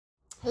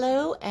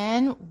Hello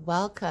and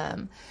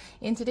welcome.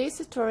 In today's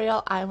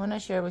tutorial, I want to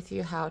share with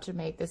you how to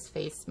make this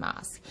face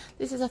mask.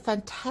 This is a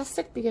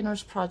fantastic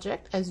beginner's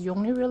project as you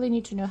only really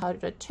need to know how to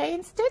do a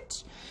chain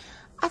stitch,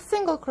 a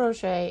single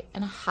crochet,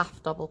 and a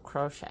half double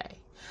crochet.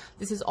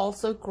 This is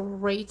also a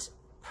great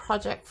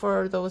project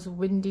for those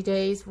windy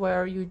days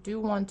where you do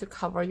want to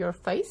cover your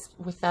face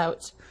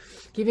without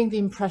giving the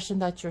impression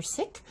that you're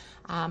sick.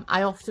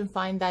 I often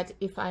find that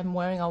if I'm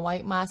wearing a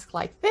white mask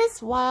like this,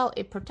 while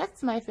it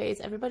protects my face,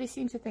 everybody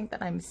seems to think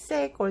that I'm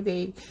sick or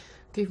they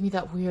give me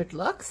that weird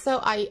look. So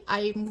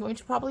I'm going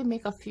to probably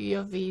make a few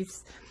of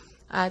these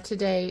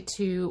today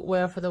to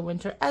wear for the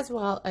winter as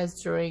well as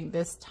during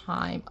this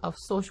time of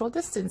social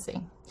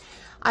distancing.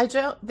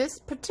 This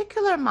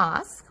particular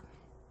mask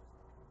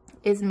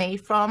is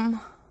made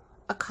from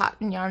a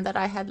cotton yarn that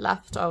I had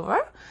left over.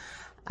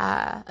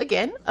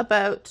 Again,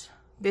 about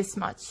this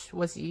much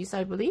was used,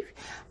 I believe,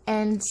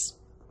 and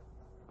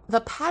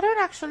the pattern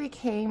actually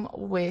came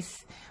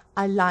with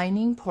a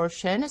lining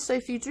portion. So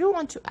if you do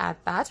want to add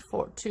that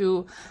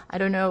I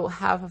don't know,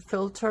 have a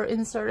filter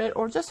inserted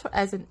or just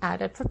as an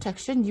added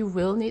protection, you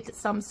will need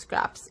some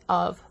scraps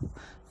of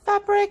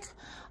fabric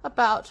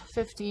about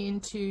 15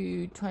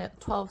 to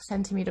 12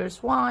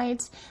 centimeters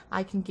wide.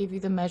 I can give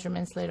you the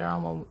measurements later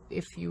on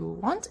if you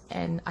want,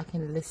 and I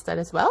can list that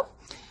as well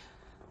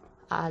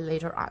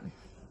later on.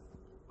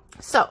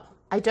 So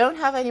I don't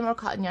have any more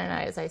cotton yarn,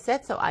 as I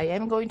said, so I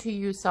am going to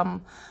use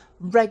some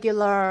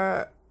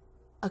regular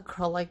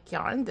acrylic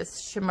yarn. This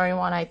shimmery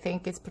one I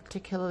think is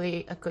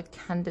particularly a good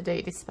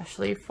candidate,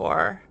 especially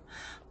for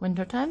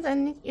winter times,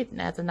 and it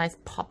adds a nice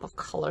pop of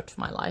color to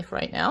my life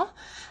right now.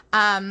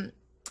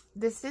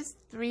 This is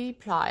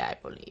 3-ply, I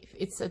believe.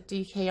 It's a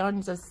DK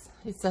yarn,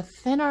 it's a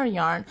thinner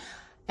yarn,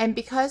 and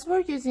because we're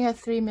using a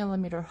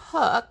 3mm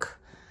hook,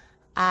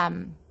 I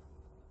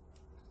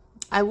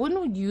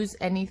wouldn't use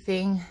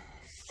anything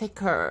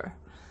thicker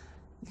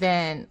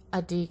than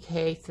a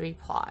DK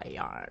 3-ply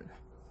yarn,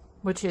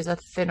 which is a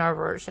thinner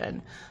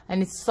version,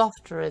 and it's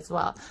softer as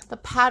well. The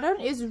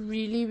pattern is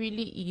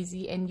really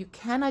easy and you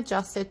can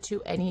adjust it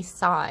to any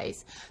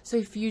size. So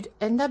if you'd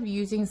end up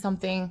using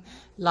something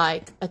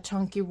like a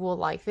chunky wool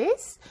like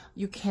this,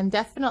 you can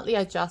definitely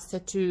adjust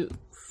it to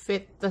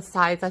fit the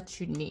size that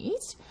you need.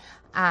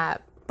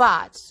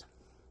 But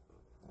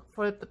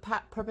for the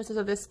purposes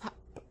of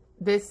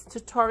this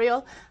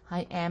tutorial,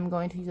 I am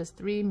going to use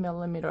a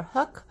 3mm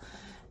hook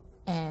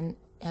and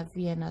a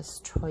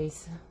Vienna's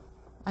Choice.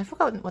 I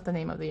forgot what the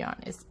name of the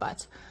yarn is,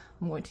 but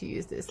I'm going to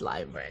use this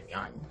lime brand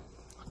yarn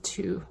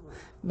to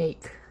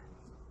make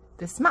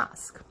this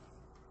mask.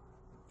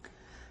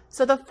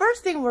 So the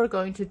first thing we're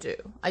going to do,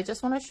 I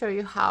just want to show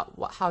you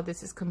how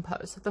this is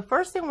composed. So the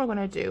first thing we're going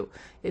to do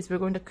is we're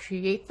going to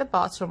create the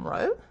bottom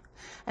row,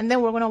 and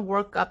then we're going to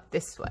work up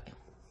this way.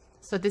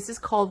 So this is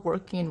called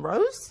working in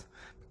rows,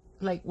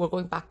 like we're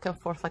going back and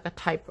forth like a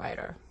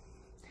typewriter.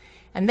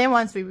 And then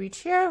once we reach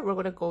here, we're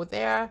going to go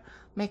there,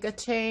 make a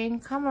chain,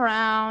 come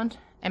around,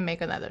 and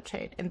make another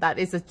chain. And that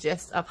is the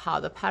gist of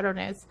how the pattern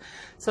is.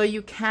 So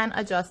you can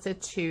adjust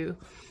it to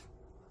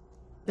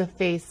the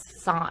face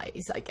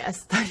size, I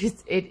guess, that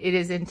it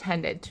is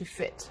intended to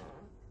fit.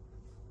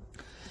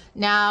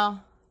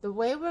 Now, the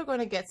way we're going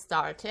to get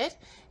started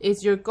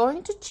is you're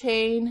going to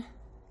chain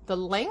the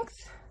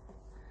length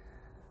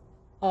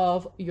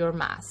of your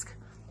mask,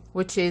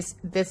 which is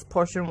this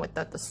portion with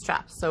the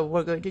strap. So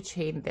we're going to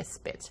chain this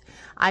bit.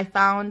 I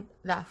found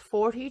that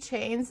 40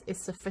 chains is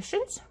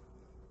sufficient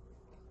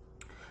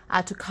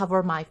to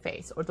cover my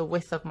face, or the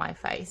width of my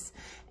face.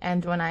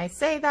 And when I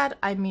say that,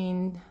 I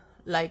mean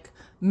like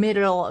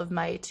middle of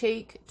my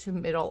cheek to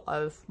middle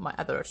of my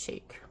other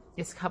cheek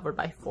is covered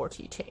by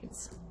 40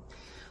 chains.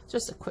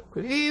 Just a quick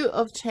review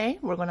of chain.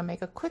 We're going to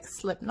make a quick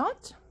slip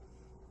knot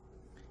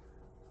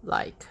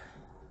like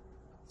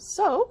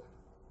so.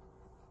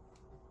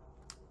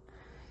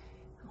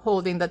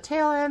 Holding the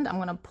tail end, I'm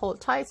going to pull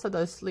tight so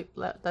the slip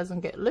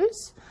doesn't get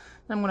loose.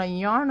 Then I'm going to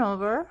yarn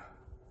over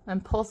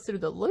and pull through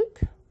the loop.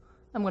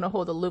 I'm going to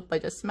hold the loop I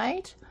just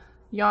made,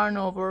 yarn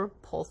over,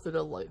 pull through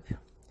the loop.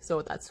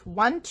 So that's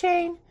 1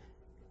 chain,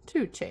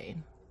 2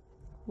 chain,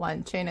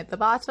 1 chain at the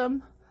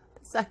bottom,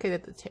 the second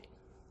at the chain.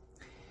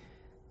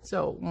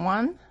 So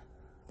 1,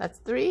 that's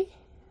 3,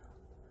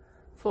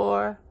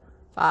 4,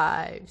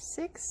 5,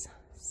 6,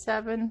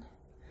 7,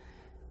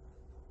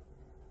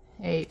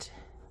 8,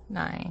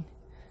 9,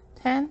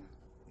 10,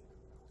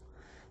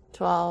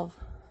 12,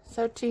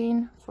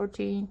 13,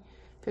 14,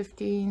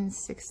 15,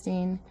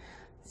 16,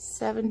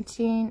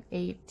 17,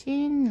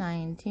 18,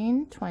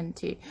 19,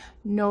 20.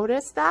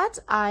 Notice that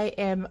I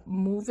am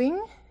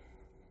moving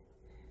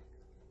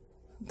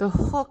the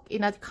hook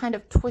in a kind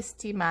of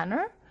twisty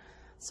manner,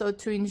 so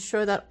to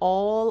ensure that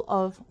all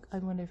of, I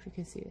wonder if you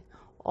can see it,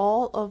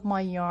 all of my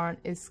yarn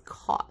is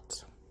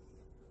caught.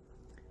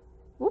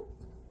 Whoop,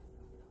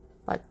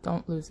 but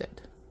don't lose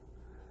it.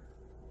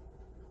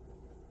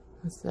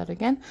 Let's do that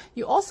again.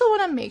 You also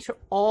want to make sure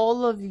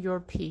all of your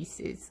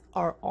pieces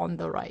are on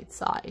the right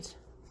side.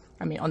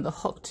 on the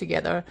hook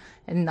together,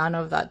 and none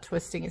of that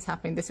twisting is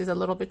happening. This is a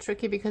little bit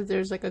tricky because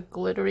there's like a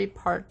glittery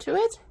part to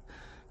it,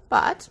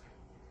 but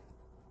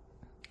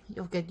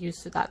you'll get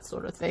used to that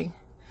sort of thing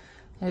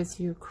as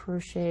you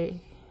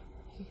crochet.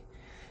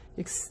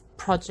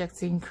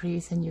 Projects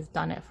increase and you've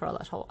done it for a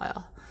little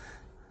while.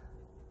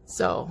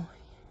 So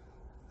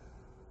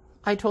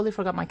I totally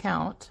forgot my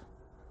count,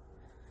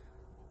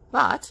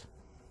 but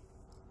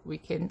we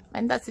can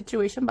end that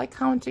situation by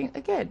counting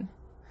again.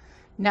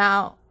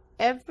 Now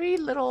every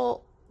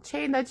little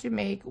chain that you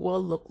make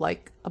will look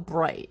like a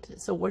braid,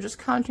 so we're just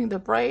counting the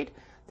braid.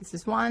 This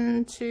is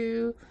 1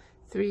 2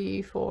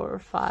 3 4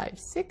 5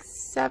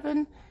 6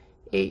 7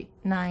 8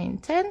 9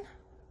 10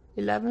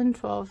 11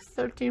 12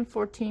 13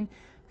 14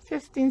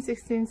 15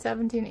 16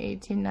 17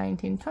 18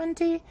 19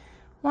 20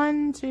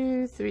 1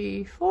 2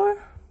 3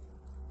 4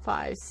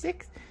 5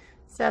 6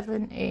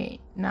 7 8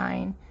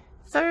 9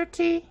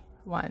 30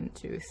 1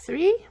 2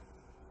 3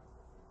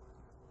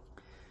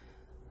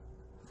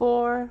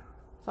 4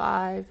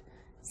 5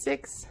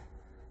 6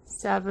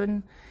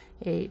 7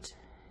 8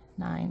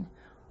 9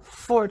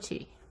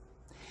 40.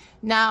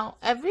 Now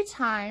every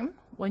time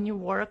when you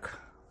work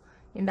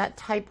in that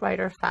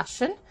typewriter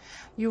fashion,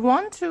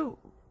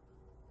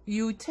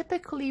 you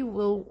typically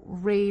will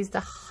raise the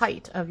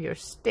height of your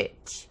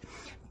stitch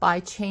by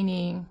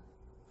chaining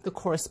the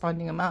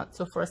corresponding amount.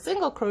 So for a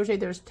single crochet,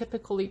 there's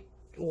typically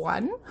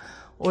 1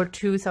 or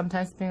 2,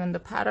 sometimes depending on the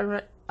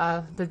pattern,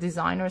 the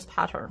designer's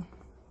pattern.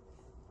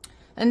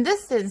 In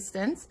this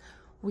instance,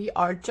 we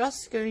are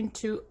just going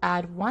to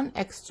add 1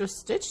 extra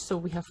stitch. So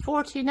we have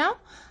 40 now.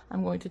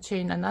 I'm going to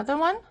chain another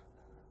one,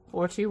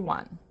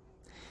 41.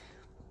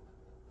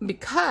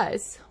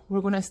 Because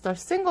we're going to start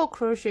single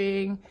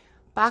crocheting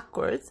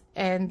backwards,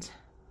 and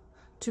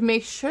to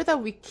make sure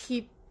that we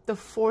keep the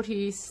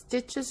 40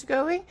 stitches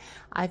going,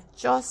 I've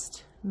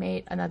just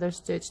made another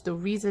stitch. The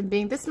reason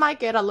being, this might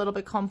get a little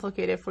bit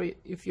complicated for you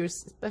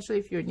especially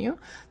if you're new.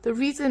 The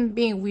reason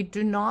being, we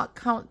do not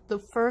count the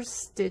first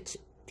stitch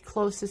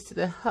closest to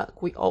the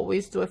hook. We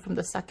always do it from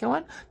the second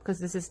one because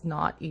this is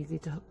not easy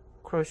to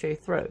crochet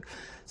through.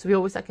 So we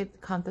always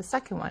count the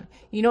second one.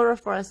 In order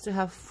for us to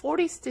have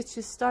 40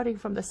 stitches starting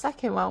from the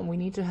second one, we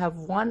need to have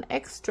 1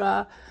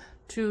 extra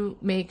to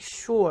make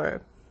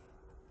sure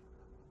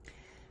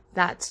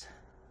that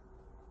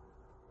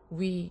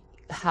we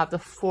have the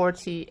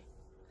 40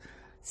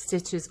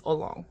 stitches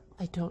along.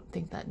 I don't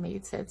think that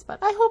made sense, but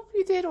I hope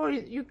you did, or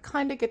you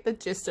kind of get the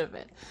gist of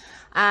it.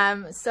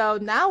 So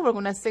now we're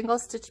going to single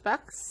stitch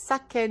back,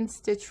 second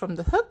stitch from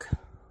the hook,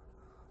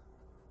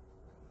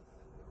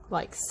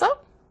 like so.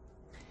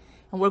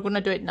 And we're going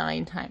to do it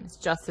 9 times.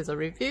 Just as a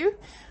review,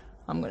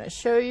 I'm going to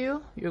show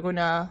you. You're going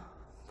to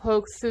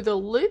poke through the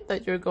loop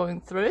that you're going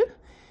through,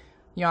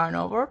 yarn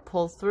over,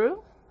 pull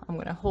through. I'm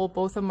going to hold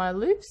both of my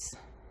loops,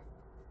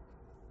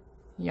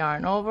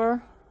 yarn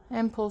over,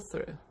 and pull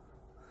through.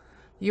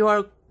 You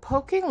are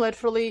poking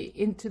literally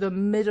into the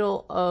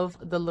middle of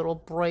the little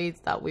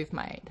braids that we've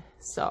made.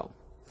 So,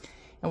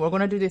 and we're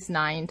going to do this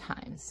 9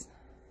 times.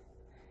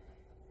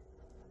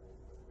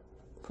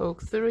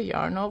 Poke through,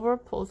 yarn over,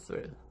 pull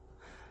through.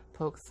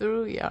 Poke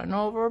through, yarn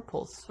over,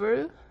 pull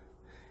through,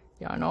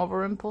 yarn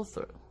over, and pull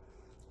through.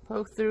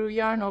 Poke through,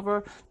 yarn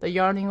over. The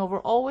yarning over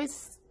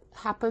always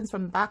happens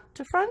from back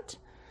to front.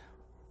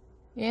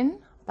 In,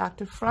 back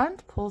to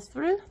front, pull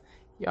through,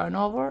 yarn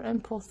over,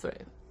 and pull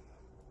through.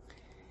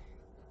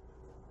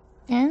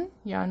 In,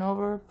 yarn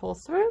over, pull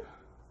through,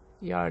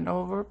 yarn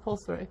over, pull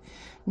through.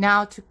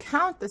 Now to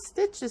count the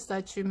stitches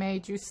that you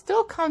made, you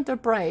still count the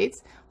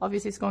braids.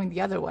 Obviously it's going the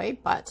other way,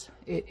 but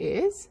it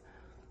is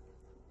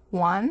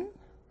 1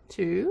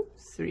 2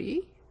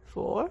 3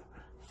 4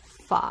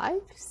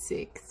 5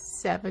 6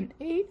 7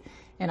 8,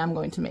 and I'm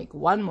going to make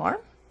 1 more.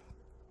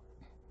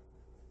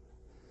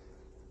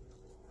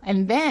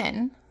 And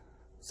then,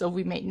 so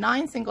we made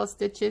 9 single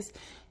stitches,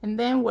 and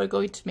then we're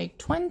going to make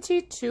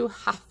 22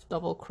 half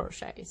double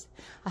crochets.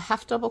 A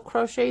half double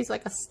crochet is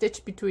like a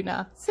stitch between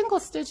a single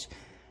stitch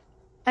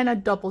and a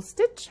double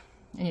stitch,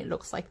 and it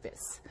looks like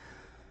this.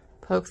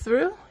 Poke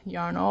through,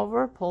 yarn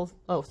over, pull,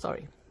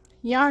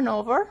 yarn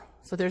over.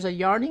 So there's a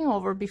yarning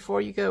over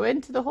before you go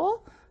into the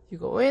hole. You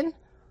go in,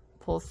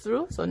 pull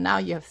through. So now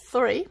you have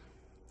 3.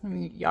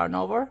 And you yarn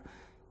over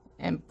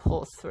and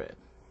pull through.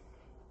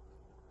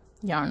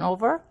 Yarn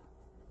over,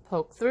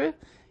 poke through,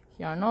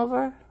 yarn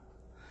over,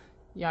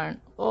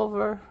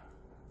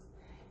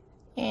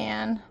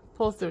 and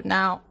pull through.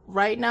 Now,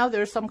 right now,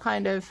 there's some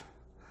kind of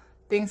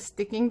thing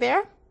sticking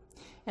there,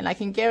 and I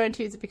can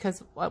guarantee it's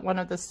because one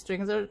of the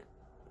strings are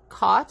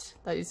caught.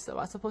 That is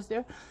what's supposed to be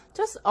there.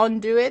 Just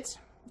undo it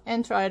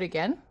and try it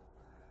again,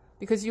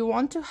 because you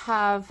want to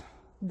have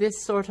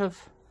this sort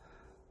of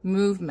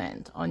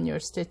movement on your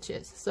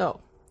stitches.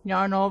 So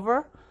yarn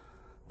over,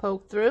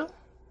 poke through,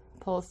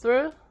 pull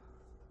through,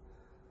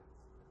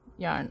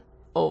 yarn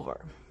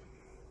over,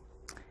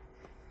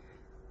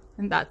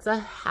 and that's a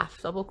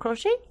half double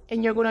crochet,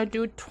 and you're going to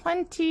do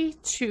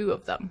 22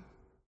 of them.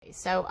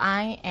 So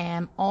I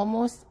am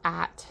almost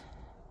at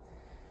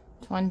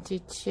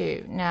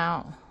 22.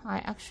 Now I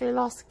actually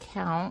lost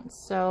count,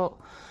 so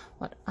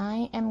what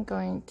I am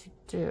going to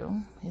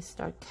do is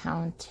start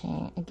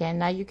counting again.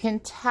 Now you can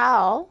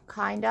tell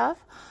kind of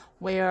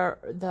where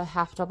the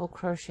half double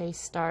crochet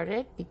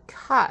started,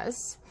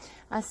 because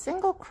a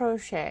single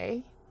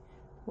crochet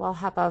will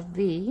have a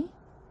V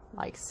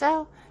like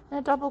so, and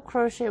a double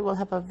crochet will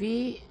have a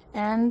V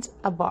and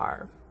a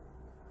bar.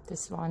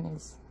 This one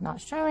is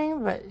not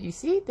showing, but you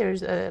see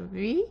there's a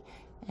V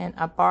and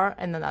a bar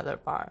and another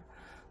bar.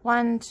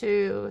 1,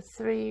 2,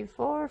 3,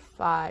 4,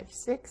 5,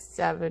 6,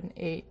 7,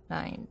 8,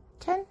 9,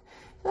 10,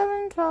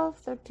 11, 12,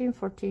 13,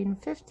 14,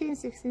 15,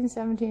 16,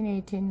 17,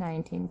 18,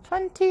 19,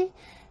 20,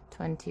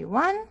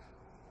 21,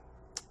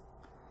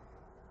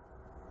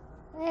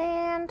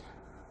 and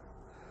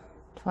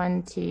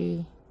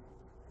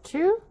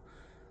 22,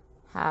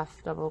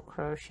 half double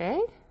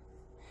crochet,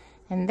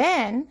 and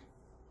then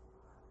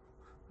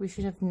we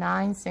should have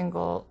 9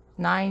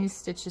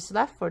 stitches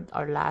left for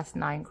our last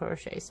 9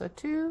 crochets. So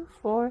 2,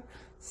 4,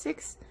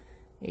 6,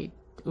 8,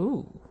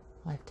 ooh,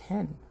 I have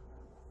 10.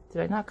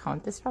 Did I not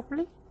count this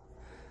properly?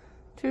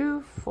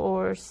 2,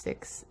 4,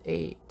 6,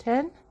 8,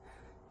 10.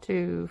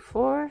 2,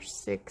 4,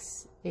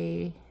 6,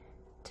 8,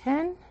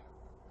 10.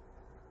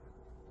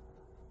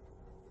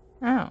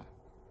 Oh.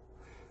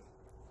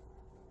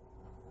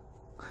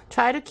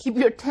 Try to keep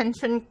your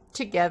tension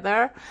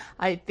together.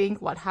 I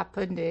think what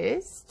happened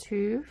is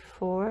 2,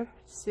 4,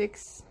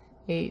 6,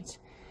 8,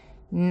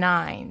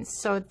 9.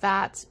 So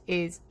that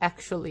is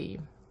actually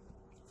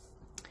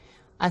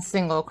a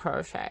single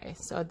crochet.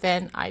 So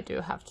then I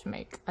do have to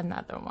make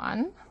another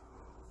one.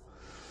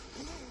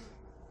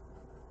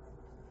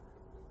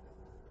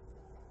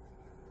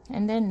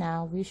 And then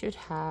now we should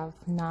have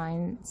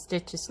 9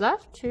 stitches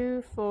left.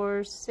 2,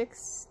 4,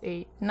 6,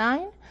 8,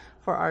 9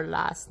 for our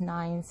last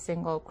 9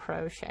 single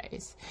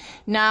crochets.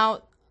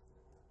 Now,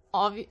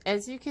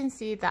 as you can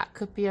see, that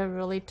could be a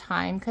really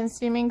time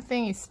consuming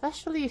thing,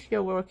 especially if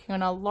you're working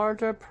on a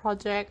larger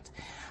project,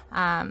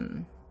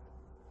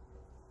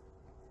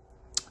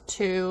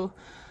 to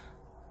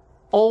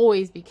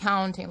always be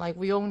counting. Like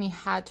we only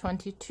had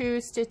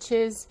 22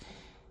 stitches,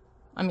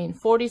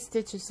 40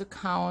 stitches to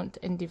count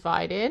and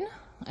divide in.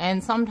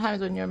 And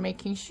sometimes when you're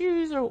making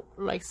shoes or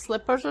like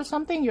slippers or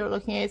something, you're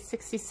looking at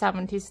 60,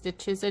 70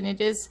 stitches, and it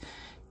is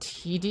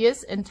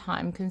tedious and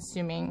time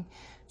consuming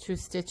to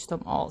stitch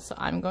them all. So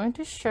I'm going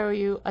to show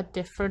you a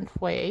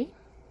different way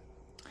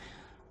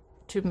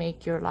to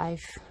make your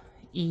life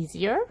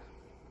easier,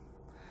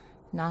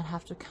 not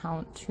have to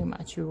count too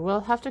much. You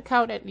will have to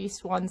count at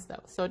least once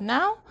though. So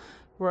now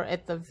we're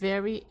at the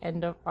very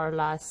end of our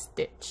last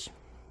stitch.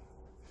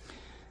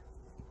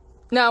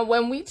 Now,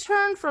 when we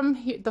turn from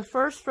here, the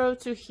first row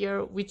to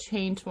here, we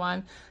chained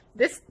 1.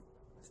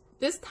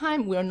 This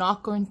time we're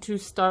not going to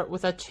start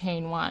with a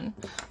chain 1,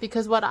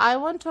 because what I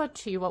want to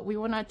achieve, what we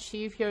want to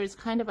achieve here is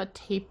kind of a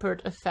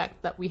tapered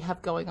effect that we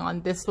have going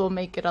on. This will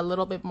make it a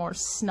little bit more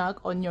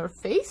snug on your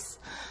face.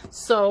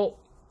 So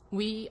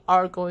we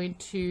are going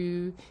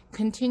to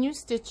continue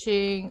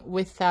stitching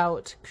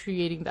without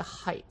creating the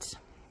height.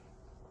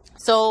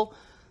 So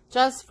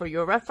just for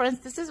your reference,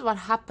 this is what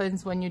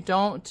happens when you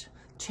don't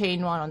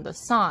chain 1 on the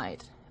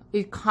side.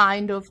 It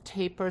kind of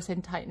tapers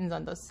and tightens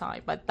on the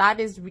side, but that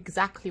is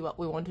exactly what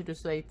we want to do,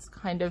 so it's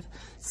kind of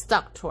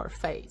stuck to our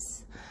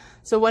face.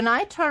 So when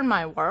I turn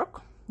my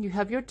work, you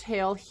have your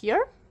tail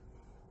here,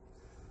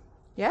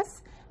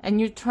 yes,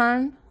 and you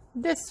turn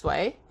this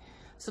way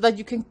so that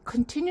you can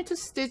continue to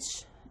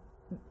stitch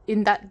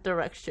in that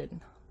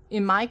direction.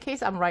 In my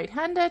case, I'm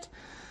right-handed,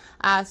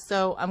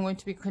 so I'm going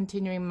to be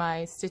continuing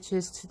my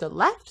stitches to the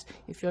left.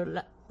 If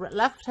you're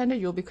left-handed,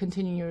 you'll be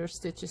continuing your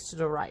stitches to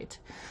the right.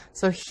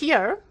 So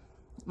here,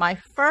 my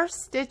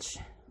first stitch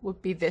would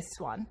be this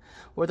one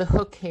where the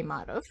hook came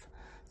out of. So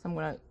I'm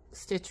going to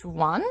stitch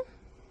 1,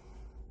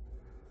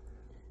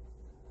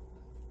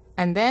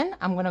 and then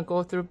I'm going to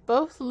go through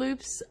both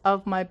loops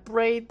of my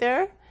braid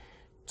there.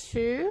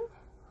 2,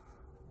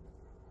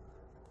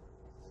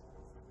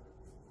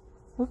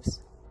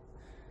 whoops,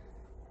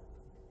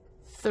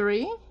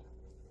 3,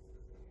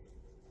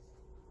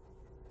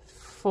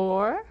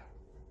 4,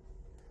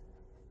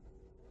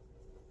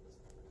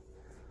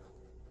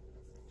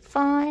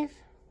 5,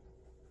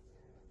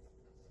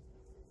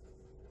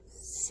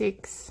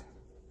 6,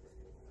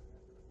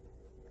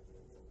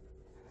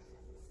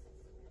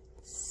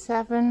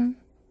 7,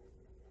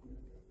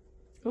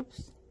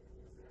 oops,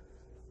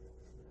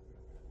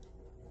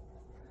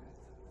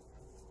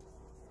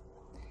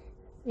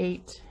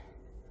 8,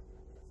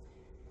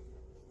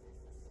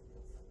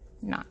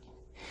 9.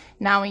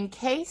 Now, in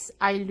case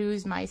I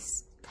lose my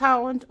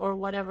count or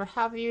whatever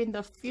have you in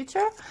the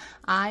future,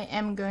 I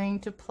am going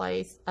to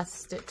place a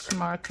stitch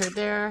marker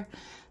there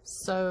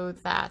so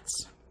that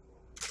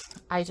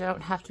I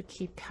don't have to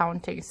keep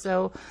counting.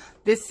 So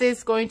this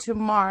is going to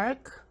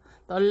mark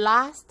the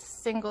last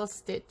single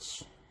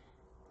stitch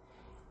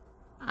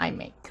I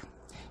make.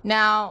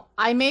 Now,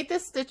 I made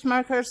this stitch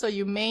marker, so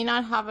you may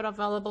not have it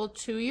available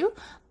to you,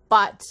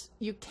 but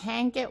you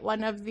can get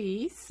one of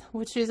these,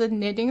 which is a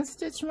knitting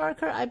stitch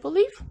marker, I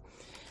believe.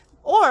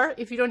 Or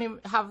if you don't even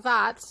have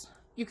that,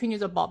 you can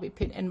use a bobby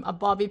pin, and a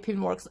bobby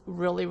pin works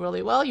really,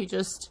 really well. You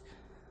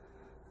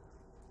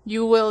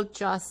will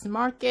just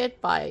mark it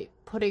by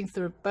putting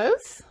through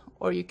both,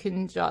 or you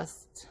can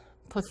just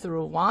put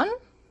through one.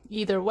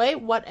 Either way,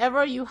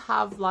 whatever you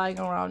have lying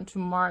around to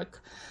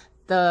mark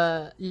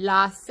the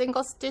last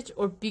single stitch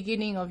or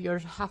beginning of your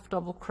half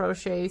double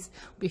crochets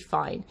be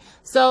fine.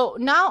 So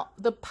now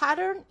the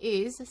pattern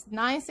is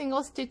 9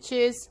 single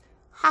stitches,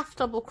 half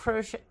double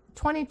crochet,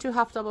 22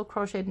 half double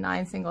crochet,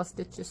 9 single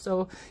stitches.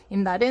 So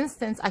in that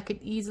instance, I could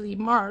easily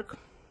mark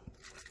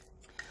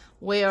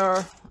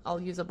where, I'll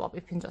use a bobby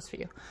pin just for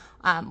you,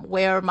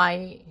 where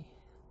my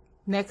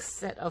next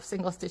set of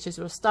single stitches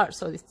will start.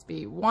 So this will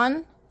be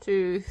 1,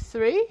 2,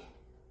 3,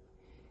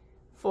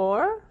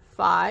 4,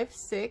 5,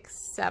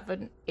 6,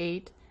 7,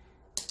 8,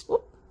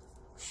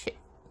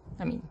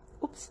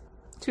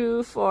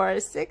 2, 4,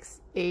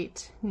 6,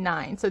 8,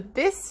 9. So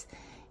this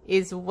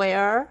is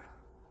where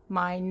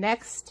my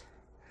next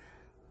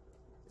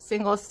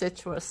single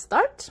stitch will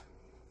start.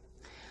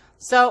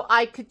 So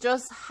I could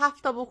just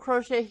half double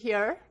crochet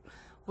here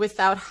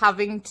without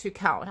having to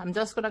count. I'm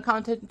just going to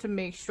count it to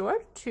make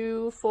sure.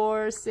 2,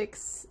 4,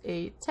 6,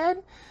 8,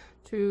 10,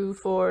 2,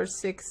 4,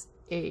 6,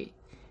 8,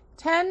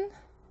 10,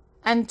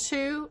 and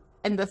 2,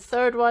 and the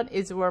third one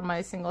is where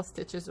my single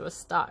stitches will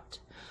start.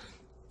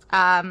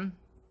 As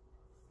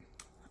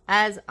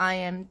I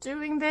am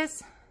doing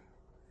this,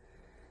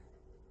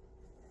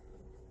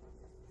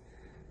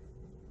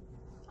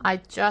 I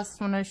just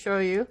want to show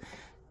you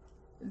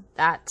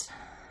that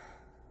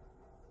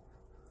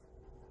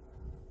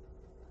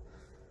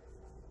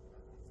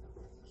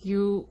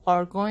you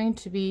are going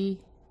to be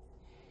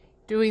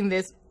doing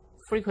this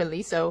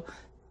frequently. So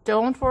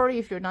don't worry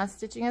if you're not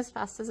stitching as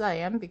fast as I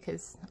am,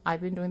 because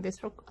I've been doing this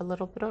for a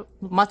little bit of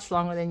much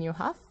longer than you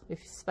have,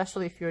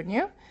 especially if you're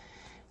new.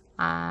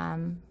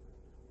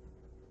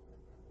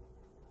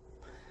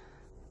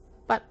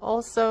 But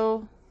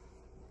also,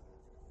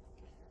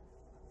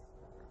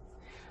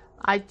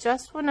 I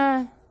just want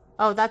to,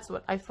 oh, that's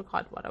what I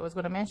forgot what I was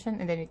going to mention,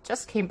 and then it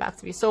just came back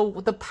to me. So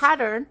the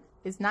pattern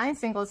is 9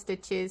 single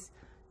stitches,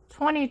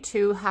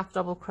 22 half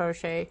double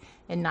crochet,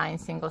 and 9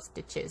 single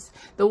stitches.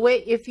 The way,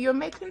 if you're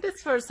making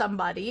this for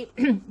somebody,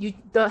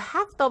 the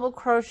half double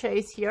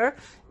crochets here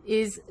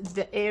is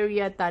the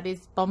area that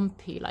is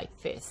bumpy like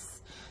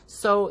this.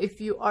 So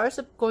if you are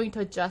going to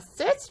adjust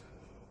it,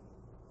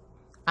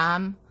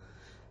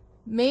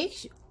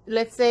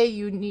 let's say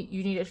you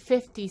needed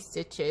 50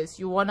 stitches,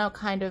 you want to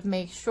kind of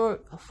make sure,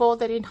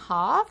 fold it in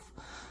half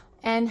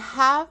and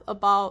have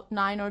about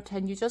 9 or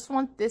 10. You just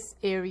want this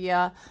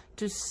area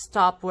to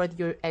stop where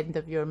your end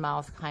of your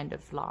mouth kind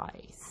of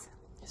lies.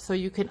 So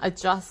you can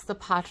adjust the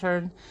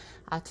pattern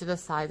to the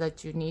size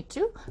that you need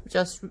to,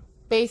 just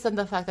based on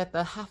the fact that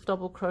the half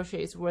double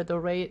crochet is where the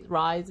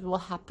rise will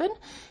happen,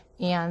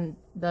 and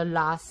the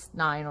last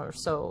 9 or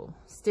so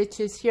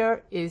stitches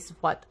here is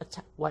what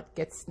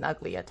gets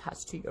snugly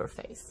attached to your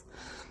face.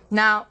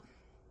 Now,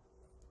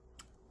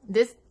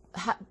 this,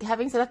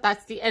 having said that,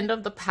 that's the end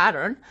of the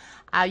pattern.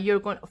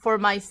 For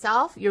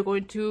myself,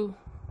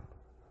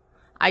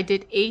 I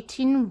did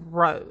 18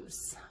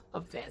 rows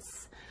of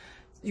this.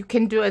 You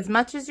can do as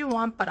much as you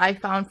want, but I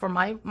found for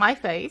my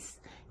face,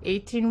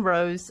 18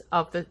 rows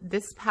of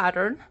this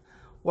pattern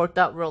worked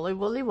out really,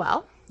 really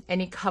well.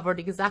 And it covered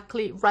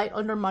exactly right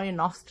under my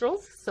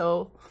nostrils.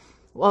 So,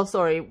 well,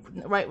 sorry,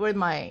 right where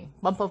my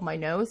bump of my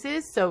nose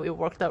is. So it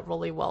worked out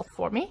really well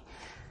for me.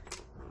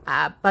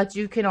 But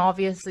you can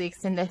obviously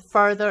extend it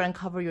further and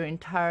cover your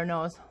entire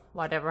nose,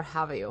 whatever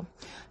have you.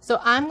 So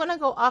I'm gonna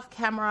go off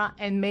camera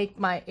and make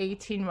my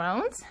 18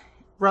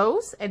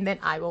 rows, and then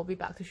I will be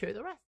back to show you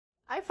the rest.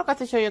 I forgot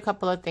to show you a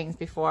couple of things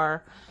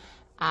before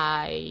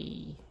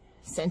I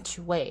sent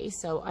you away,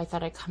 so I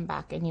thought I'd come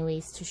back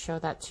anyways to show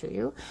that to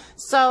you.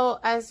 So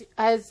as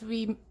I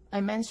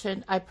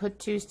mentioned, I put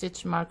 2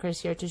 stitch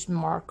markers here to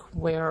mark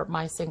where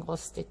my single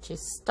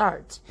stitches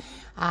start.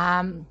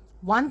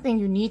 One thing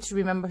you need to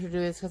remember to do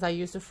is, because I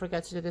used to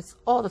forget to do this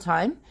all the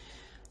time.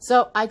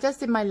 So I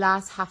just did my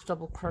last half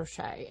double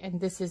crochet, and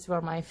this is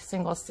where my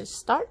single stitch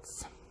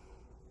starts.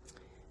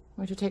 I'm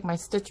going to take my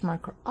stitch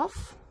marker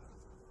off.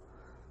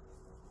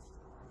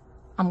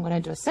 I'm going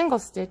to do a single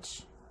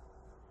stitch.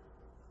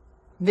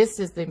 This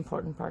is the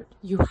important part.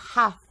 You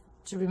have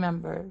to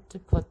remember to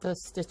put the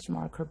stitch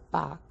marker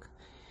back.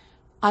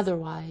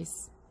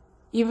 Otherwise,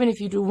 even if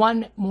you do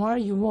one more,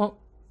 you won't,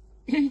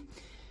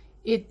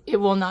 it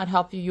will not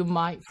help you. You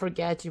might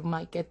forget, you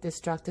might get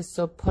distracted.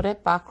 So put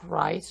it back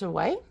right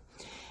away.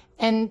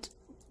 And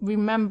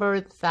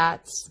remember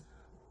that,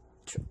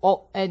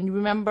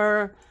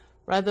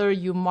 whether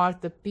you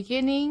mark the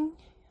beginning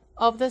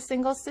of the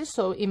single stitch.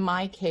 So in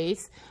my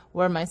case,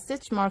 where my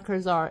stitch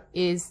markers are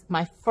is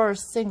my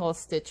first single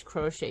stitch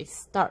crochet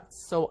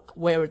starts. So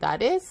where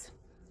that is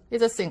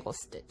a single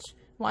stitch.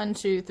 1,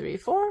 2, 3,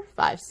 4,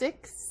 5,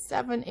 6,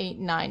 7, 8,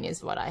 9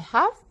 is what I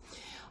have.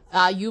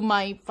 You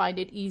might find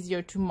it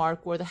easier to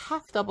mark where the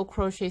half double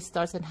crochet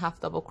starts and half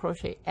double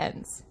crochet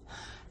ends,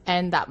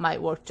 and that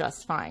might work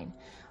just fine.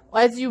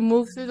 as you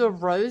move through the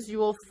rows, you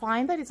will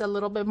find that it's a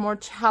little bit more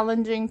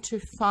challenging to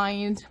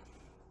find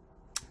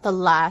the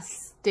last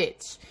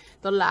stitch.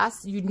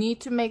 You need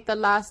to make the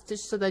last stitch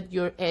so that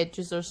your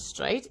edges are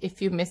straight.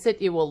 If you miss it,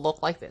 it will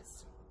look like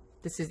this.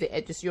 This is the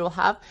edges you'll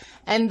have,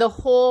 and the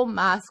whole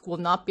mask will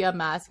not be a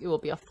mask. It will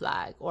be a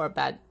flag or a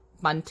bad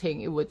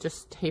bunting. It would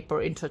just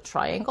taper into a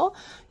triangle.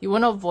 You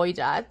want to avoid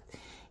that,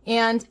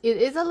 and it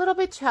is a little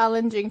bit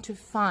challenging to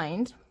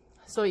find,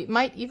 so it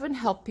might even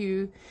help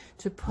you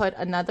to put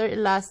another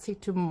elastic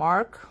to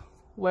mark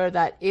where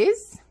that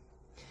is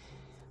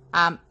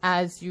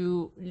as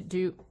you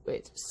do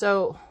it.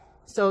 So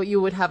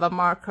you would have a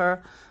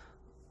marker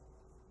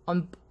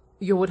on,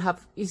 you would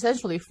have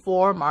essentially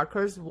 4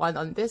 markers, one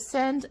on this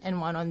end and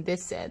one on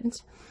this end.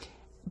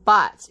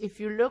 But if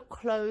you look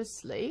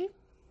closely,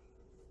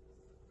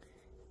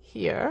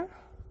 here,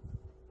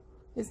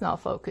 it's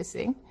not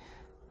focusing.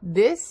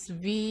 This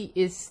V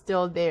is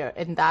still there,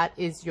 and that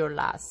is your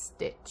last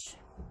stitch.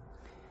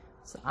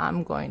 So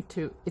I'm going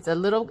to,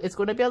 it's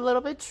going to be a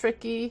little bit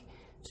tricky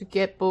to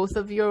get both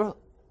of your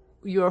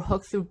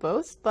hook through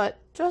both, but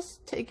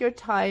just take your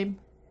time.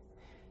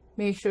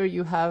 Make sure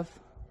you have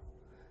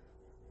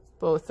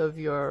both of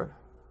your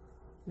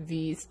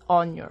V's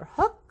on your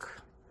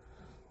hook.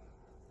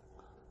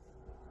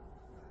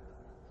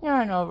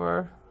 Yarn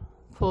over,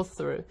 pull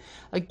through.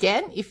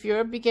 Again, if you're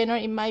a beginner,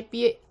 it might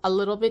be a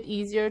little bit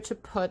easier to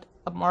put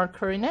a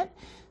marker in it.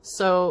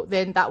 So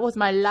then that was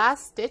my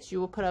last stitch. You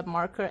will put a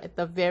marker at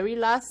the very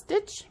last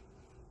stitch.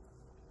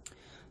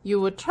 You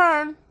would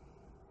turn.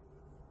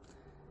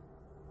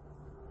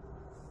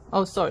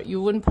 Oh, sorry, you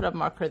wouldn't put a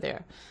marker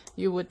there.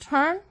 You would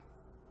turn.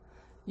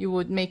 You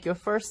would make your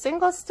first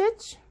single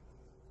stitch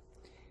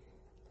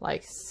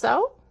like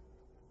so,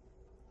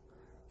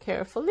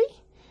 carefully,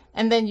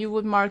 and then you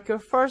would mark your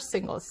first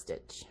single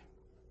stitch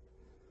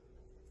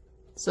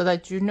so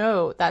that you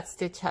know that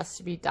stitch has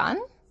to be done.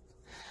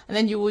 And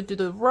then you would do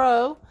the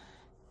row,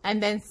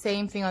 and then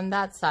same thing on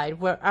that side,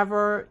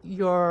 wherever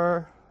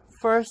your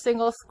first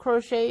single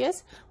crochet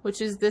is,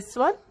 which is this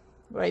one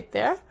right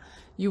there,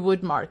 you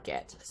would mark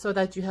it so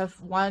that you have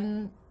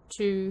 1,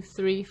 2,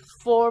 3,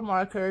 4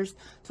 markers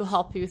to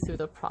help you through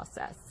the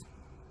process.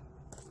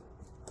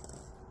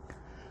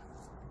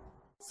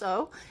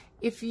 So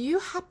if you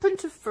happen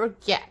to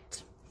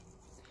forget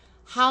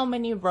how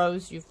many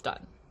rows you've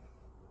done,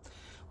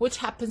 which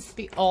happens to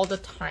be all the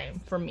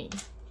time for me,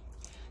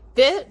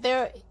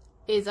 there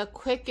is a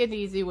quick and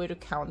easy way to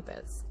count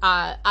this.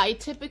 I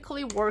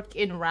typically work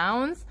in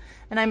rounds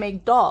and I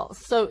make dolls,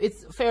 so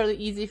it's fairly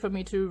easy for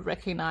me to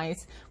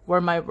recognize where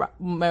my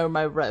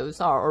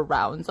rows are or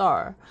rounds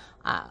are.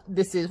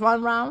 This is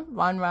one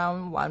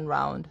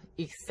round,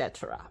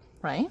 etc.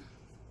 Right?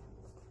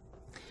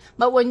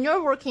 But when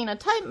you're working in a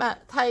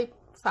type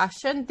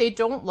fashion, they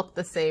don't look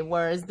the same.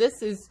 Whereas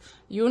this is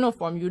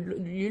uniform.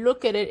 You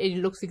look at it, it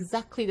looks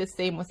exactly the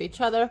same with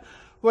each other.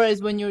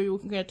 Whereas when you're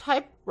working in a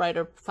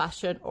typewriter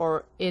fashion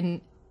or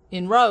in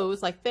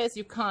rows like this,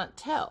 you can't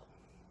tell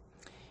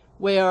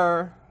which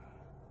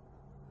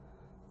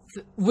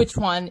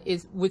one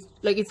is which.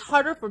 Like, it's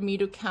harder for me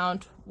to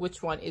count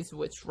which one is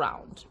which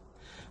round.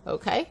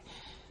 Okay.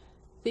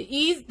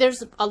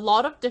 There's a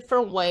lot of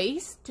different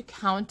ways to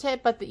count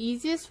it, but the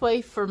easiest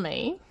way for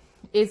me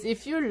is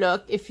if you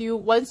look,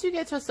 once you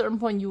get to a certain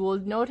point, you will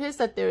notice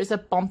that there is a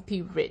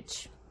bumpy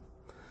ridge.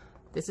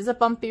 This is a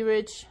bumpy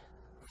ridge,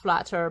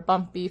 flatter,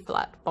 bumpy,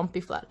 flat,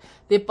 bumpy, flat.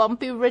 The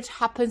bumpy ridge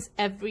happens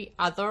every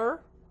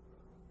other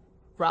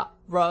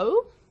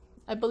row,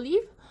 I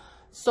believe.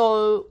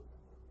 So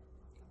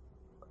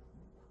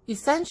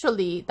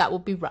essentially that will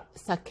be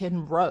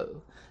second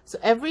row. So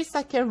every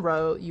second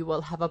row you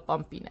will have a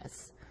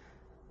bumpiness.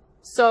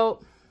 So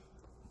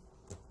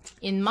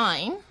in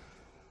mine,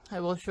 I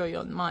will show you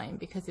on mine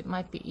because it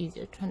might be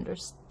easier to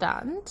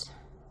understand.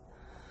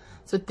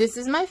 So this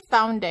is my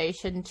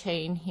foundation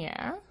chain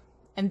here,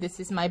 and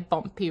this is my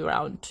bumpy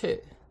round 2.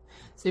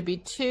 So it'd be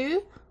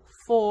 2,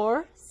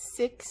 4,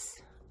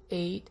 6,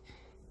 8,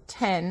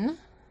 10.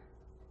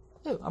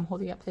 Oh, I'm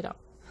holding it upside down.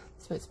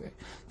 So it's weird.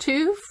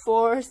 2,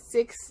 4,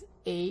 6,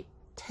 8,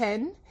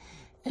 10.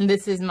 And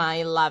this is my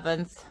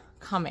 11th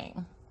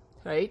coming,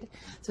 right?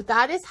 So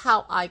that is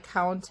how I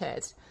count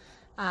it.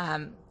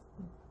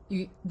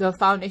 The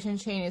foundation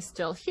chain is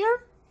still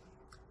here.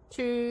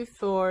 2,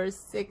 4,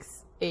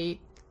 6,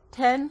 8,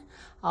 10.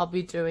 I'll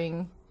be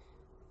doing,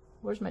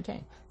 where's my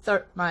chain?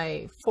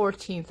 My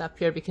 14th up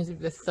here because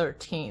of the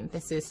 13th.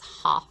 This is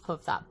half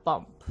of that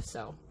bump.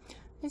 So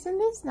isn't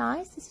this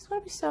nice? This is going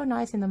to be so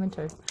nice in the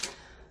winter.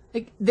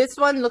 Like, this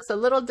one looks a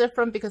little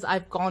different because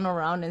I've gone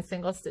around and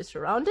single stitched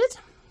around it.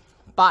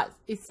 But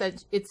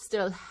it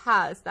still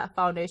has that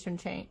foundation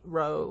chain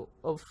row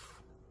of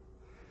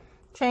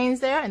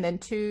chains there, and then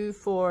 2,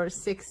 4,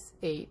 6,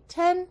 8,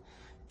 10,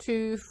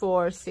 2,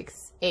 4, 6,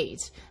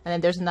 8, and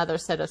then there's another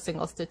set of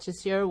single stitches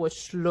here,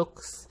 which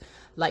looks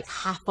like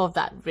half of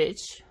that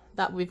ridge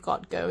that we've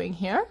got going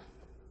here.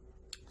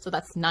 So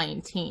that's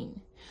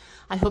 19.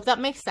 I hope that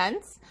makes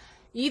sense.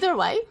 Either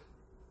way,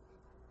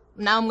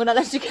 now I'm gonna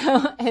let you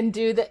go and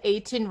do the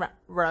 18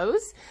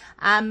 rows.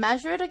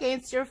 Measure it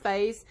against your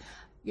face.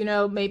 You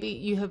know, maybe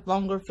you have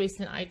longer face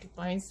than I do.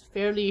 Mine's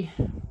fairly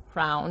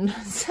round,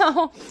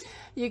 so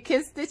you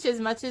can stitch as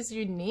much as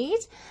you need,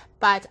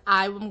 but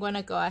I'm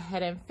gonna go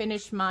ahead and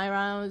finish my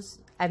rows,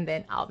 and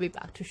then I'll be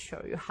back to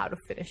show you how to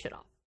finish it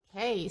off.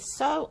 Okay,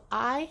 so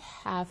I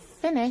have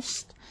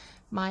finished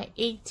my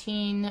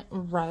 18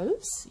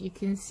 rows. You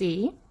can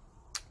see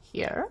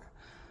here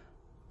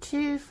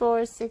 2,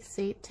 4, 6,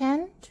 8,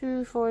 10,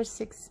 2, 4,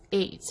 6,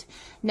 8.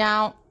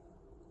 Now,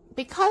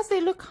 because they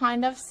look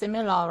kind of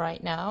similar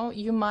right now,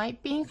 you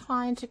might be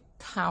inclined to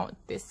count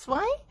this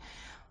way.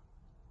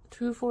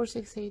 2, 4,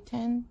 6, 8,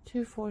 10,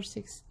 2, 4,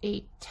 6,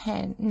 8,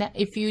 10. Now,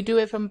 if you do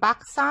it from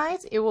back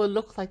sides, it will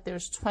look like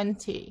there's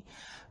 20.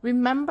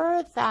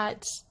 Remember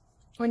that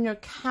when you're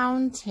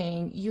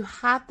counting, you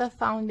had the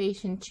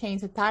foundation chain,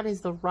 so that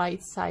is the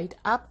right side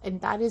up, and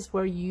that is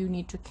where you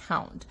need to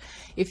count.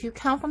 If you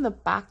count from the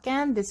back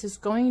end, this is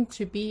going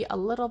to be a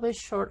little bit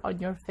short on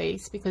your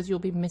face because you'll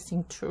be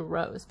missing 2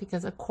 rows,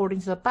 because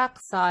according to the back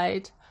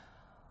side,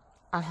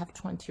 I have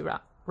 20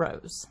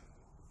 rows.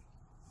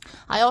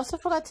 I also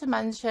forgot to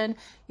mention,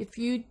 if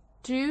you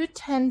do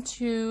tend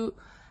to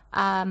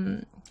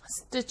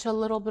stitch a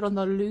little bit on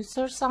the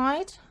looser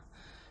side,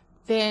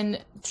 then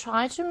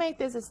try to make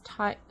this as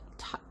tight,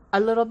 a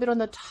little bit on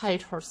the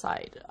tighter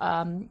side.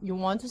 You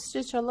want to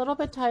stitch a little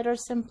bit tighter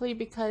simply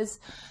because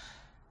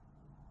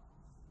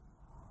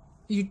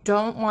you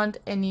don't want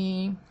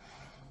any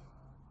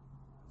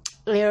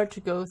air to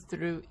go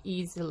through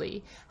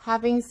easily.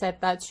 Having said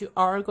that, you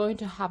are going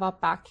to have a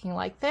backing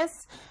like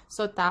this,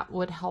 so that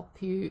would help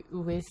you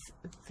with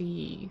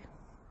the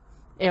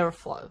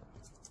airflow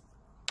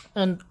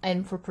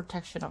and for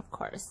protection, of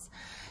course.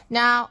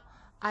 Now,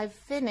 I've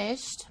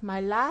finished my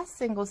last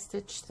single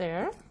stitch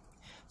there.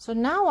 So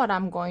now what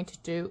I'm going to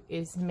do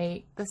is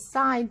make the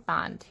side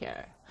band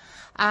here.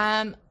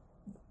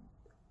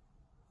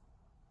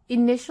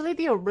 Initially,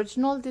 the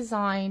original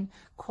design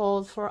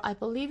called for, I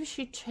believe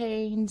she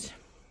chained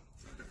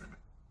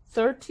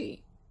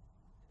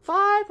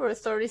 35 or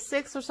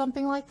 36 or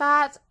something like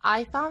that.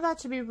 I found that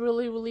to be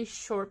really, really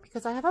short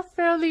because I have a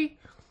fairly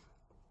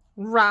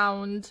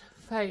round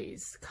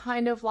face,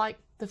 kind of like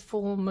the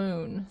full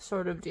moon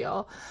sort of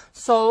deal.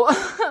 So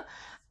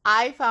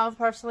I found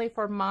personally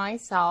for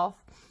myself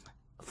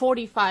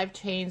 45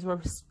 chains were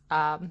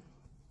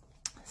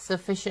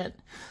sufficient.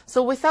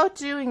 So without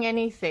doing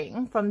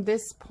anything from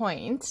this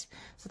point,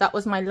 so that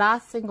was my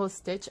last single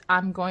stitch,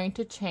 I'm going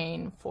to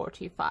chain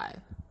 45.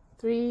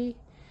 3,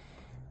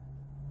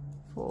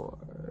 4,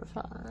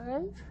 5,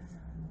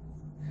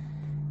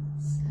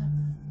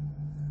 7.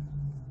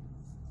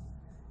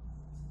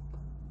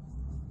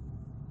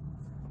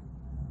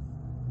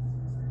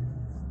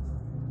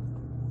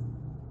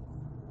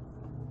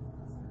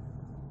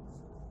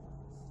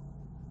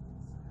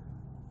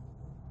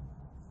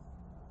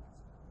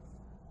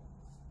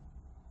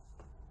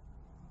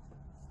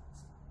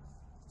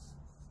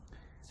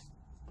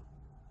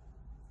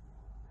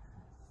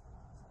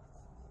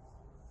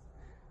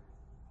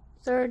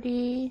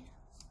 30,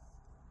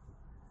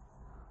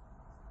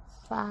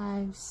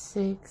 5,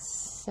 6,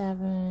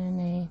 7,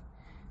 8.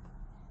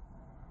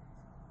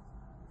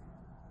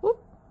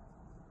 Whoop.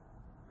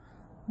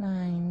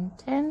 9,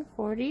 10,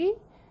 40.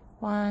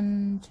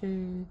 1,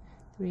 2,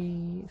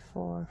 3,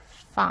 4,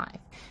 5.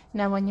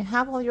 Now when you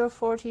have all your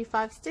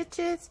 45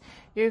 stitches,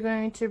 you're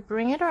going to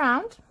bring it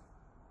around.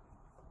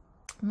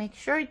 Make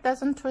sure it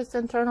doesn't twist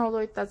and turn, although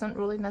it doesn't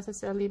really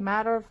necessarily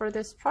matter for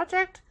this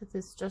project because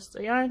it's just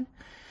a yarn.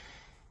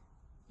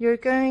 You're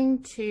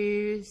going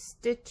to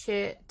stitch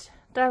it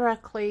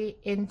directly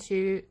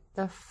into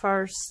the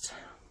first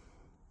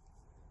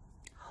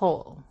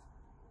hole.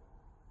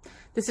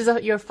 This is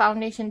your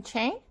foundation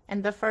chain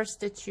and the first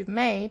stitch you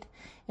made,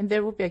 and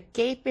there will be a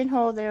gaping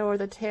hole there where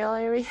the tail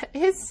area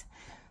is.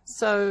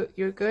 So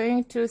you're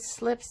going to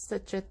slip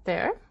stitch it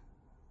there,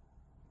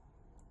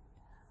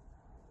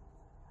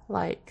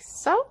 like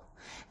so.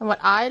 And what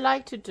I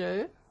like to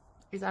do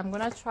is I'm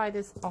gonna try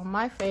this on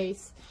my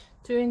face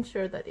to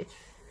ensure that it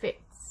fits.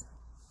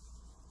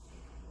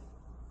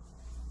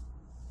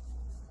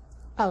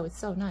 Oh, it's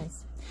so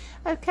nice.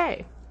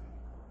 Okay,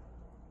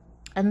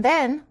 and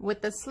then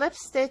with the slip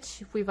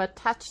stitch we've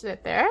attached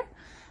it there,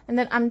 and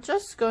then I'm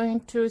just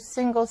going to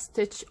single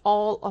stitch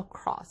all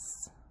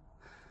across.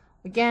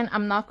 Again,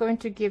 I'm not going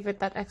to give it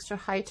that extra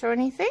height or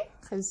anything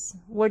because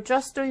we're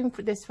just doing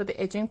this for the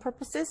edging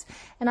purposes,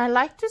 and I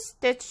like to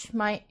stitch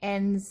my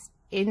ends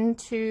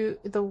into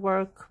the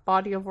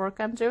body of work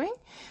I'm doing.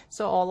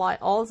 So all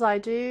I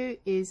do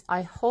is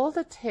I hold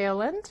the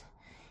tail end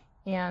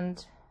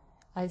and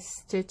I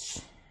stitch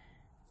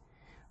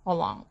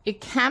along. It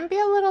can be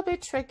a little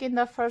bit tricky in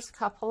the first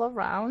couple of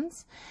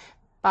rounds,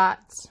 but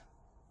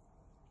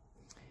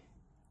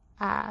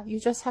you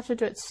just have to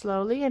do it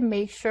slowly and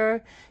make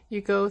sure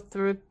you go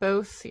through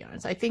both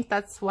yarns. I think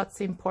that's what's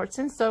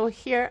important. So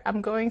here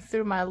I'm going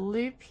through my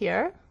loop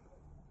here,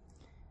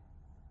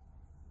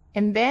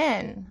 and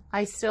then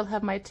I still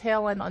have my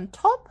tail end on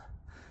top,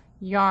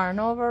 yarn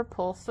over,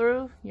 pull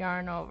through,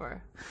 yarn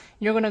over.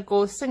 You're going to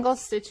go single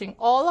stitching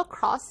all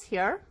across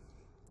here,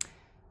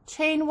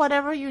 chain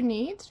whatever you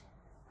need,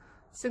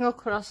 single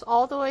cross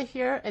all the way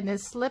here, and then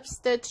slip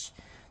stitch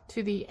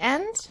to the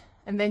end,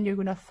 and then you're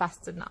going to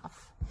fasten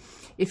off.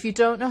 If you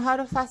don't know how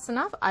to fasten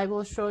off, I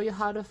will show you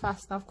how to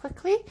fasten off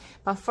quickly,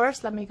 but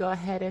first let me go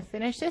ahead and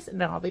finish this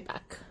and then I'll be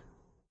back.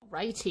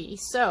 Righty,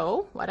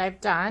 so what I've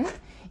done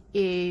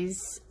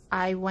is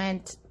I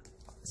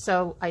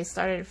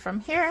started from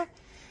here.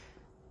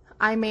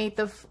 I made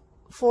the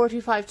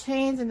 45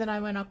 chains, and then I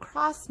went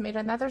across, made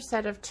another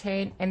set of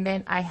chain, and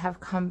then I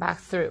have come back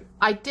through.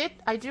 I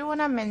do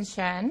want to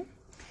mention,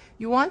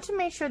 you want to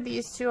make sure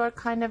these two are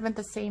kind of in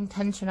the same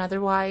tension,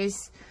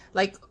 otherwise,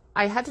 like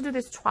I had to do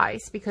this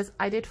twice because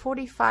I did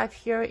 45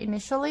 here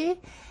initially,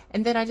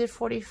 and then I did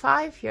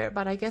 45 here,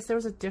 but I guess there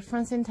was a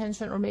difference in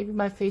tension, or maybe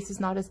my face is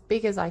not as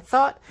big as I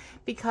thought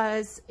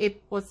because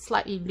it was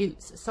slightly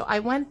loose. So I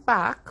went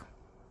back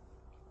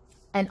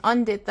and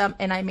undid them,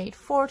 and I made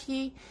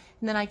 40,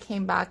 and then I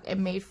came back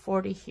and made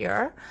 40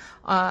 here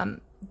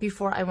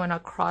before I went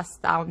across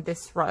down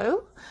this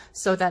row,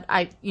 so that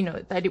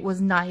that it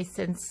was nice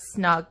and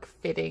snug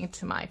fitting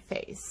to my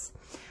face.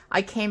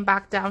 I came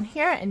back down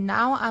here, and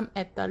now I'm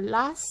at the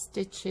last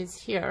stitches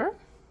here,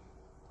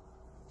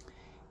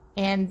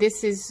 and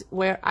this is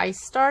where I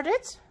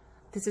started.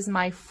 This is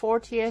my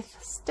 40th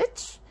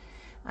stitch.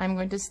 I'm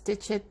going to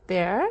stitch it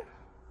there.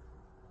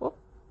 Whoop.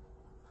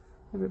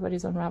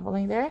 Everybody's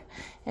unraveling there,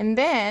 and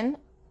then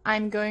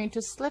I'm going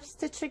to slip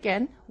stitch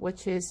again,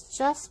 which is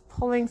just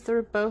pulling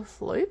through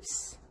both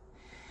loops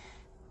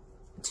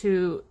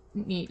to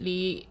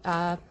neatly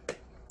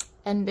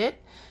end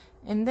it.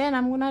 And then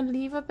I'm gonna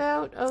leave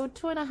about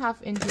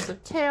 2.5 inches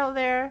of tail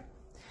there.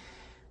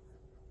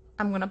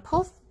 I'm gonna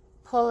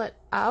pull it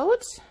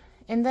out,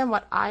 and then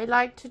what I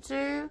like to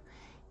do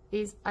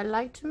is I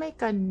like to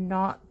make a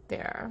knot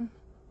there.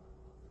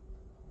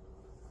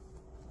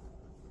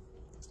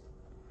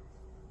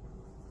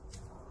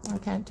 I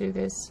can't do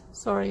this.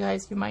 Sorry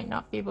guys, you might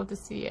not be able to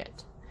see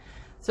it.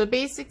 So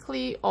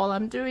basically all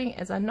I'm doing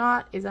as a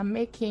knot is I'm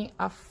making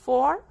a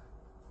 4,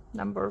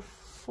 number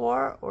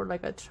 4, or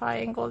like a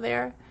triangle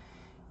there,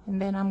 and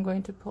then I'm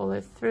going to pull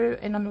it through,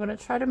 and I'm going to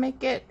try to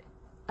make it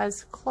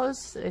as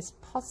close as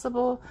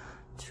possible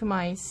to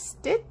my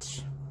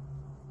stitch.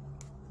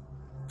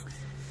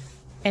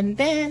 And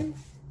then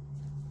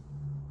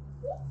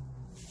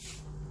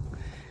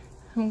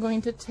I'm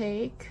going to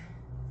take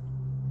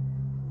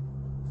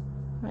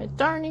my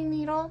darning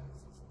needle,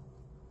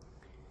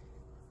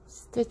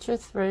 stitch it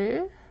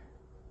through,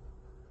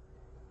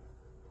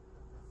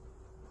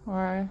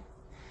 or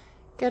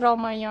get all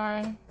my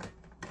yarn.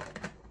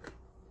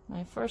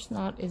 My first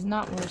knot is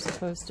not where it's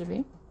supposed to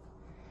be,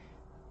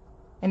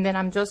 and then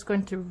I'm just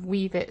going to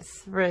weave it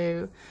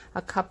through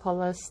a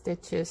couple of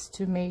stitches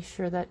to make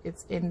sure that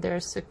it's in there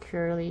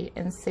securely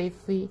and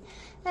safely,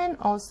 and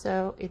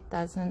also it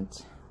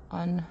doesn't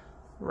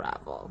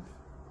unravel.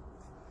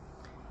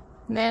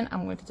 Then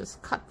I'm going to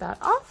just cut that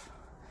off,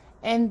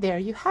 and there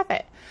you have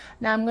it.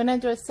 Now I'm going to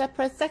do a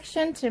separate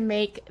section to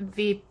make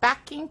the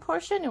backing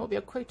portion. It will be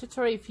a quick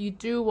tutorial if you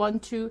do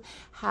want to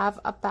have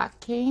a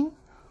backing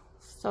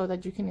so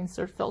that you can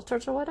insert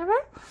filters or whatever.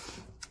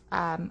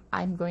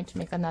 I'm going to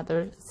make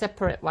another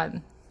separate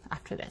one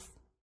after this.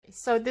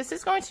 So this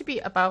is going to be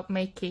about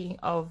making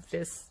of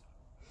this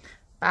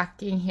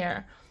backing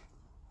here.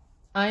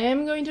 I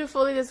am going to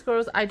fully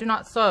disclose I do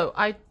not sew.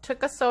 I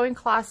took a sewing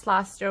class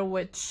last year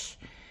which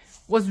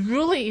was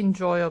really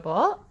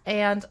enjoyable,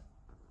 and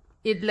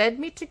it led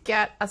me to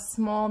get a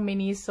small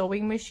mini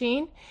sewing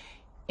machine,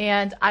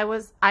 and I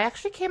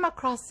actually came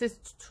across this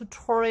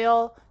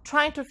tutorial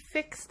trying to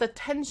fix the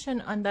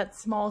tension on that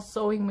small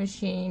sewing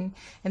machine,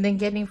 and then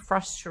getting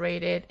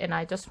frustrated, and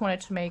I just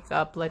wanted to make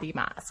a bloody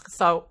mask.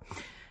 So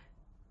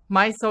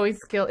my sewing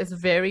skill is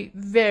very,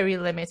 very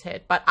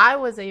limited, but I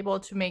was able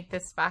to make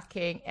this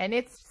backing, and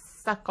it's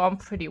stuck on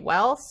pretty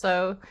well.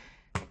 So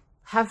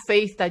have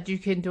faith that you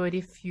can do it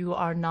if you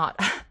are not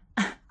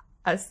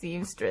a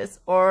seamstress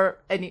or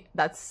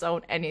that's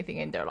sewn anything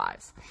in their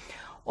lives.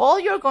 All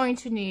you're going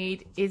to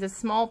need is a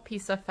small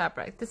piece of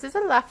fabric. This is a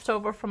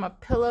leftover from a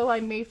pillow I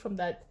made from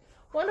that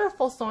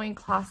wonderful sewing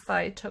class that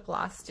I took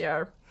last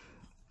year.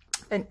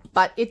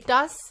 But it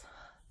does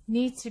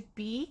need to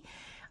be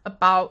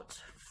about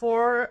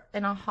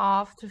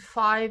 4.5 to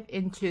 5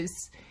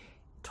 inches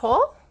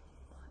tall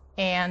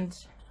and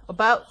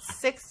about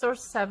 6 or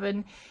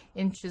 7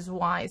 inches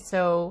wide.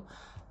 So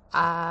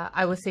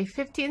I would say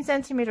 15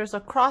 centimeters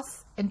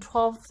across and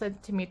 12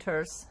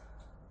 centimeters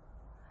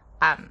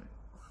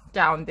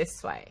down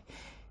this way.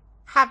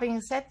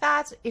 Having said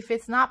that, if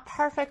it's not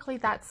perfectly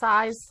that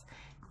size,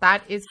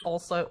 that is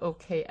also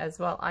okay as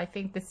well. I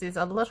think this is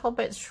a little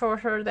bit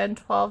shorter than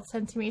 12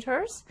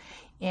 centimeters,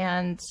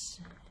 and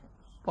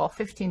well,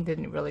 15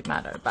 didn't really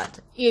matter, but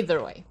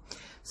either way.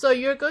 So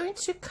you're going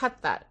to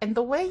cut that, and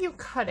the way you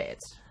cut it,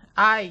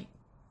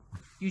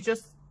 you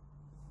just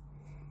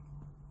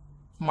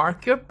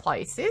mark your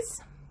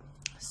places.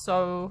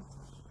 So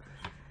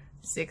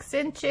 6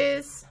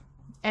 inches,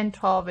 and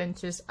 12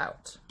 inches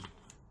out.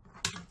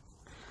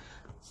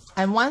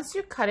 And once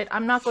you cut it,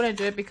 I'm not going to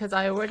do it because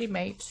I already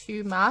made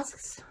 2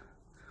 masks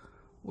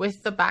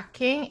with the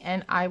backing,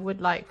 and I would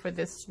like for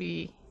this to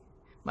be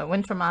my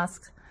winter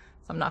mask,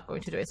 so I'm not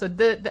going to do it. So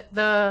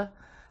the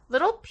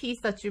little piece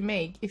that you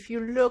make, if you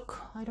look,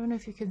 I don't know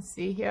if you can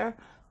see here,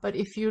 but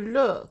if you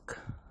look,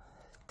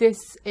 this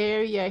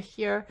area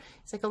here,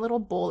 it's like a little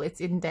bowl,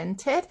 it's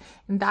indented,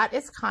 and that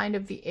is kind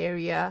of the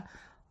area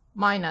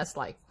minus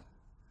like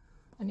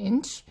an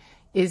inch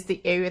is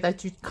the area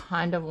that you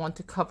kind of want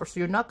to cover. So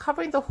you're not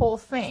covering the whole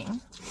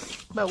thing,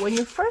 but when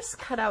you first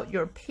cut out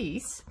your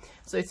piece,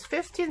 so it's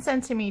 15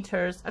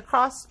 centimeters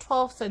across,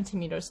 12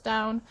 centimeters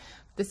down.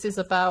 This is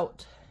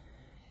about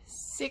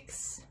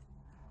 6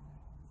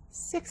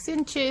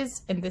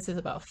 inches, and this is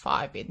about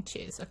 5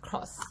 inches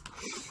across.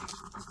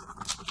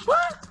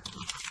 What?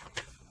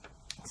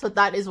 So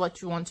that is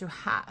what you want to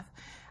have.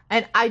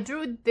 And I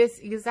drew this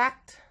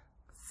exact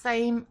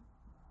same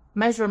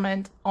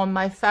measurement on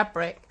my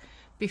fabric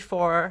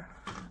before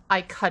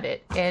I cut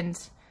it. And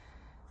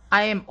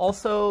I am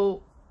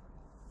also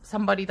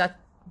somebody that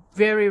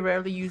very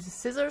rarely uses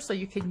scissors, so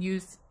you can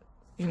use,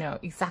 you know,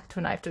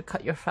 X-Acto knife to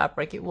cut your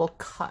fabric. It will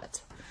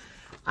cut.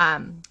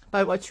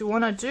 But what you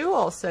want to do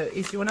also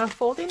is you want to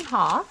fold in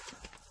half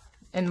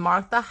and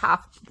mark the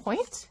half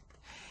point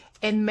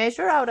and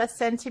measure out 1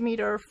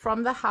 centimeter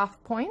from the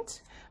half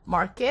point,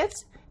 mark it,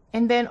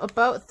 and then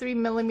about 3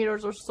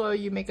 millimeters or so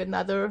you make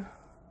another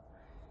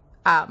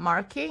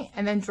marking,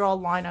 and then draw a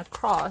line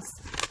across,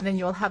 and then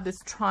you'll have this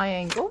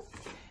triangle.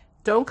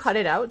 Don't cut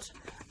it out,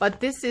 but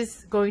this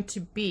is going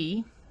to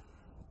be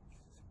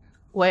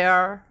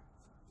where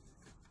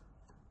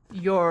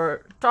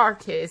your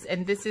dart is,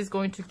 and this is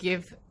going to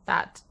give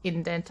that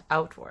indent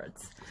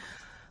outwards.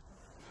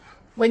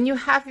 When you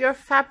have your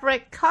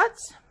fabric cut,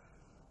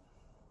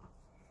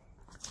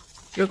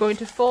 you're going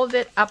to fold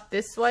it up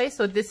this way.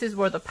 So this is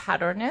where the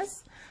pattern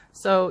is.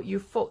 So you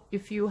fold,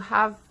 if you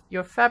have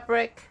your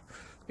fabric,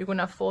 you're going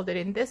to fold it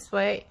in this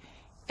way,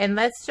 and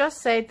let's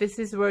just say this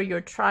is where your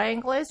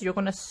triangle is. You're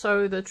going to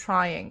sew the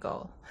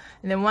triangle,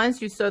 and then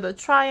once you sew the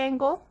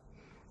triangle,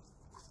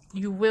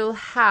 you will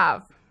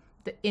have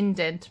the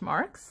indent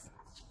marks,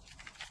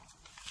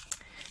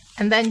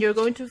 and then you're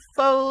going to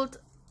fold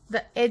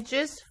the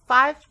edges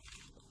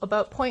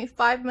about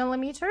 0.5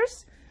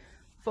 millimeters,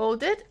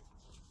 fold it,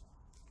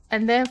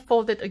 and then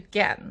fold it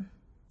again,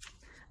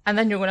 and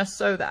then you're going to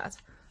sew that,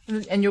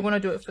 and you're going to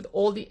do it for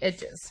all the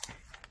edges.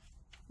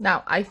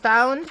 Now, I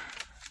found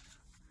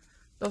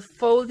the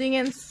folding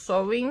and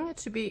sewing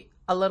to be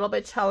a little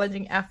bit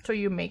challenging after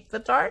you make the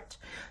dart.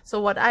 So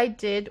what I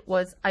did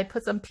was I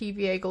put some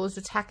PVA glue to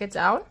tack it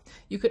down.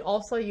 You could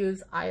also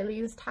use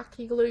Eileen's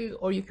tacky glue,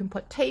 or you can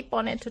put tape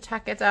on it to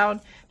tack it down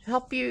to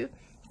help you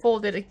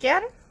fold it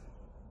again.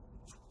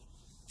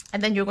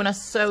 And then you're going to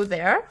sew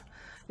there.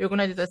 You're going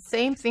to do the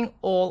same thing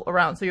all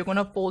around. So you're going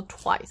to fold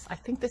twice. I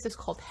think this is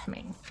called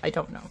hemming. I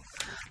don't know.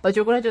 But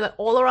you're going to do that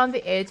all around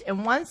the edge.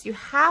 And once you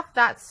have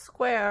that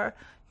square,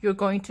 you're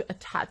going to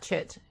attach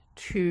it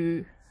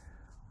to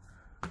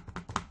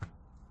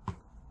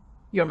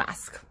your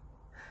mask.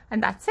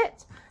 And that's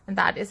it. And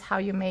that is how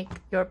you make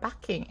your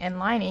backing and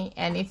lining.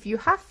 And if you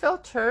have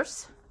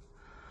filters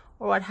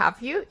or what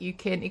have you, you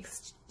can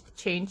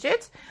exchange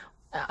it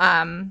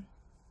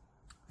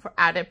for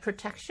added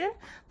protection,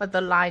 but the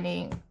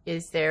lining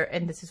is there,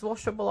 and this is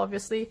washable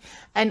obviously.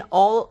 And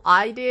all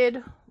I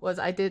did was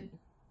I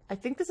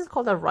think this is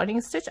called a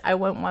running stitch. I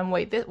went one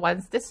way,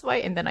 once this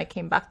way, and then I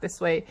came back this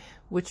way,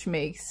 which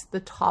makes the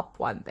top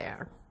one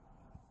there.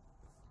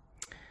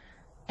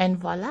 And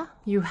voila,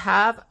 you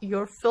have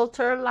your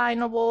filter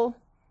lineable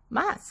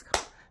mask.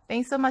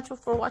 Thanks so much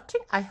for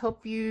watching. I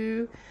hope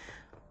you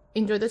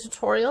enjoy the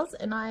tutorials,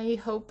 and I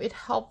hope it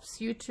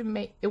helps you to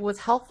make it was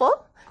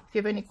helpful. If you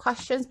have any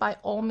questions, by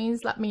all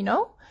means let me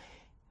know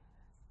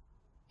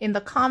in the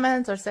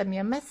comments or send me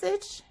a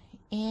message,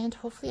 and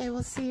hopefully I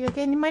will see you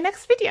again in my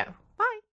next video.